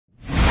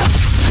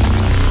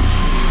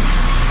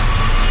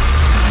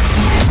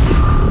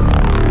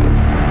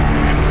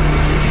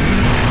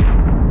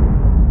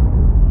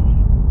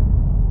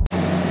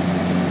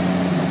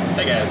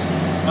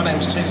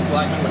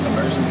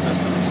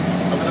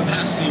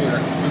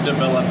we've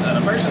developed an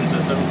immersion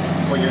system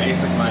for your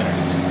ASIC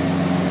miners.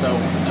 So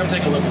come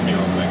take a look with me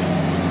real quick.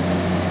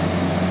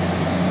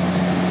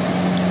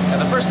 Now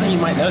the first thing you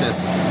might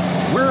notice,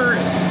 we're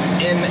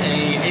in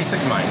a ASIC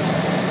mine.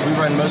 We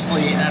run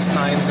mostly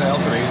S9s and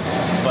L3s,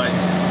 but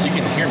you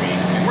can hear me.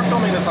 And we're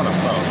filming this on a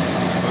phone,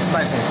 so it's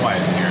nice and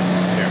quiet in here.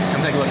 Here,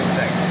 come take a look at the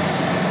tank.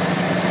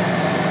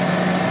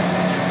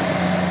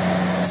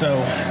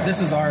 So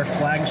this is our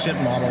flagship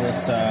model.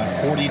 It's a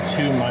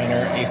 42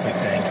 miner ASIC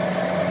tank.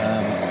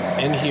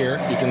 In here,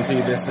 you can see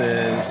this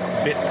is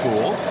bit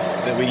cool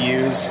that we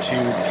use to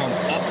pump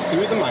up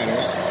through the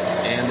miners,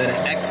 and then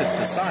it exits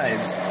the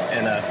sides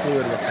in a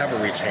fluid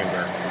recovery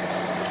chamber.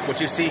 What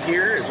you see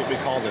here is what we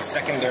call the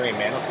secondary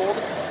manifold,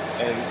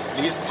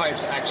 and these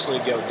pipes actually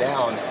go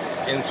down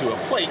into a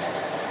plate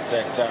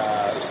that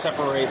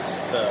separates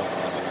the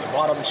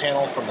bottom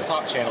channel from the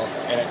top channel,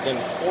 and it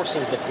then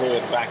forces the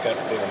fluid back up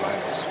through the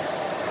miners.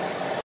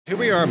 Here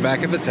we are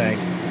back at the tank,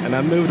 and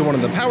I moved one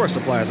of the power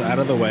supplies out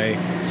of the way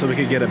so we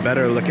could get a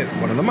better look at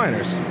one of the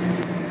miners.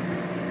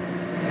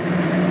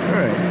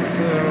 Alright,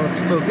 so let's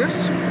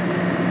focus.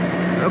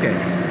 Okay,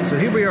 so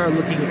here we are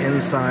looking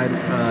inside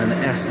an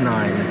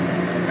S9.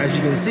 As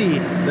you can see,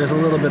 there's a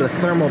little bit of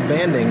thermal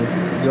banding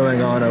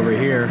going on over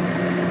here,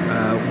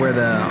 where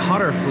the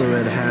hotter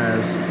fluid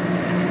has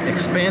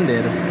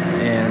expanded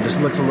and just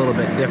looks a little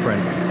bit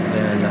different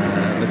than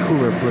the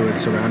cooler fluid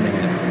surrounding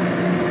it.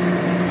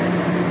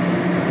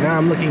 Now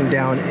I'm looking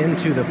down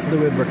into the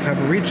fluid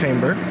recovery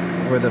chamber,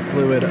 where the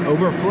fluid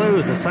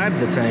overflows the side of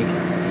the tank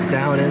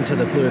down into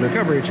the fluid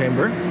recovery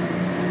chamber,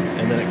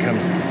 and then it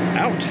comes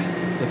out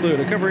the fluid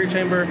recovery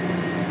chamber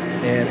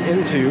and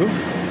into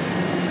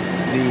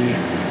the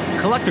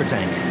collector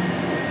tank.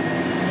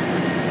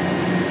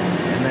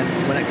 And then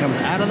when it comes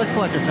out of the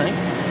collector tank,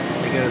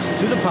 it goes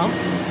to the pump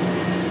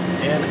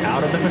and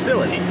out of the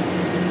facility.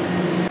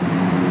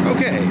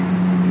 Okay,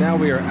 now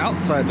we are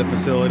outside the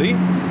facility,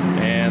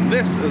 and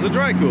this is a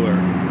dry cooler.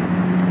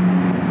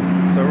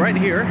 So right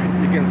here,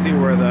 you can see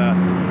where the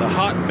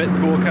hot bit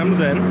cool comes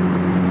in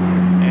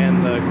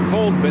and the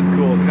cold bit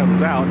cool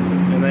comes out,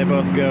 and they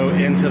both go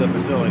into the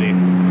facility.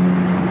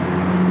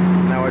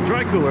 Now a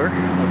dry cooler,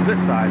 of this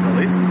size at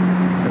least,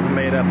 is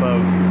made up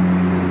of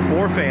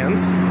 4 fans,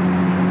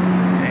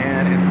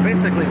 and it's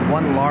basically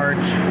one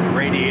large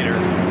radiator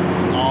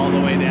all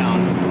the way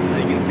down. So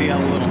you can see all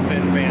the little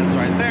fin fans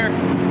right there.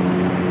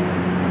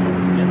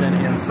 And then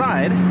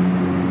inside,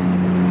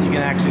 you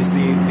can actually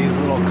see these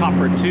little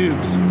copper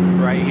tubes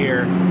right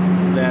here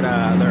that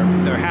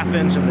they're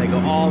half-inch, and they go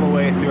all the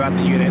way throughout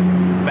the unit,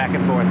 back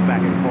and forth,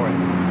 back and forth.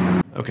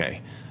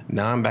 Okay,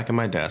 now I'm back at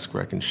my desk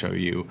where I can show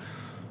you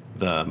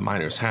the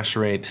miner's hash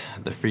rate,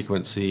 the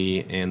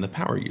frequency, and the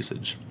power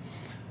usage.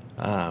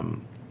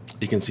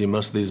 You can see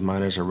most of these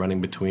miners are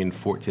running between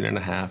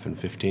 14.5 and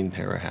 15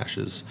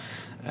 terahashes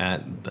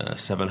at the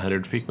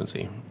 700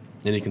 frequency.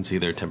 And you can see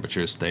their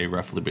temperatures stay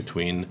roughly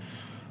between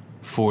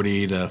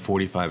 40 to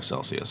 45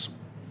 Celsius.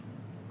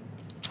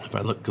 If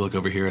I look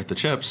over here at the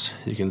chips,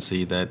 you can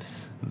see that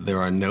there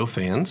are no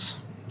fans,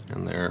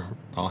 and they're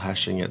all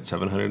hashing at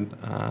 700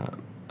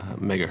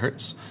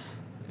 megahertz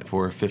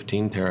for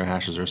 15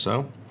 terahashes or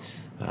so.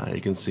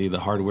 You can see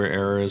the hardware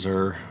errors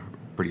are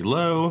pretty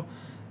low,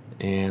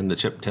 and the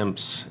chip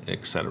temps,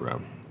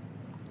 etc.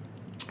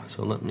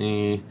 So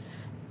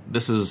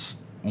this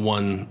is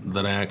one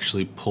that I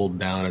actually pulled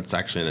down. It's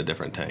actually in a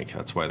different tank.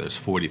 That's why there's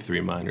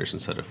 43 miners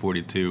instead of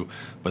 42,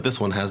 but this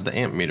one has the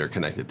amp meter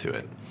connected to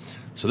it.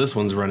 So this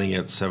one's running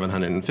at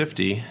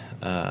 750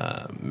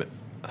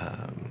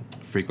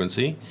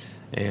 frequency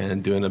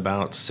and doing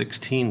about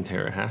 16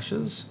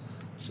 terahashes.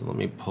 So let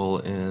me pull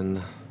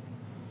in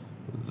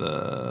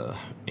the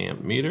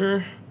amp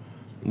meter,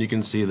 and you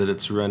can see that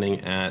it's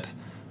running at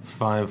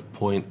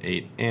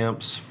 5.8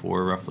 amps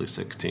for roughly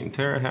 16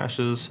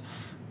 terahashes.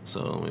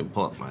 So let me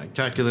pull up my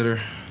calculator.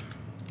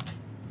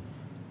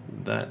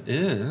 That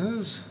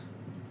is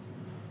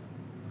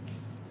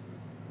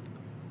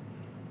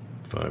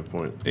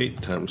 5.8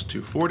 times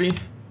 240,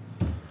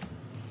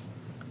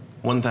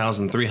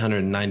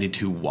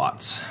 1,392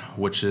 watts,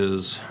 which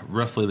is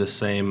roughly the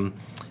same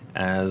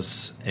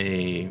as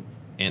a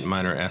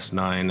Antminer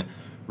S9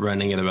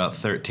 running at about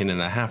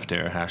 13.5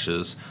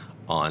 terahashes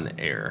on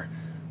air.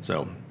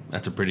 So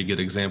that's a pretty good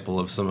example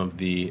of some of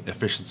the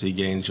efficiency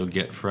gains you'll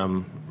get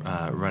from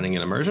running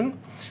an immersion.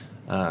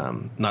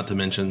 Not to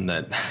mention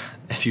that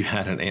if you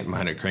had an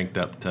Antminer cranked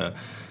up to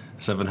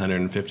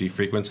 750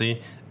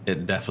 frequency,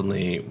 it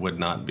definitely would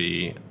not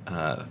be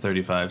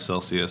 35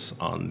 Celsius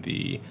on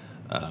the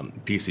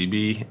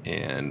PCB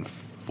and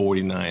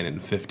 49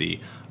 and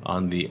 50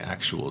 on the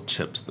actual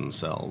chips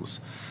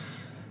themselves.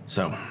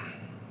 So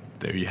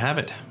there you have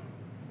it.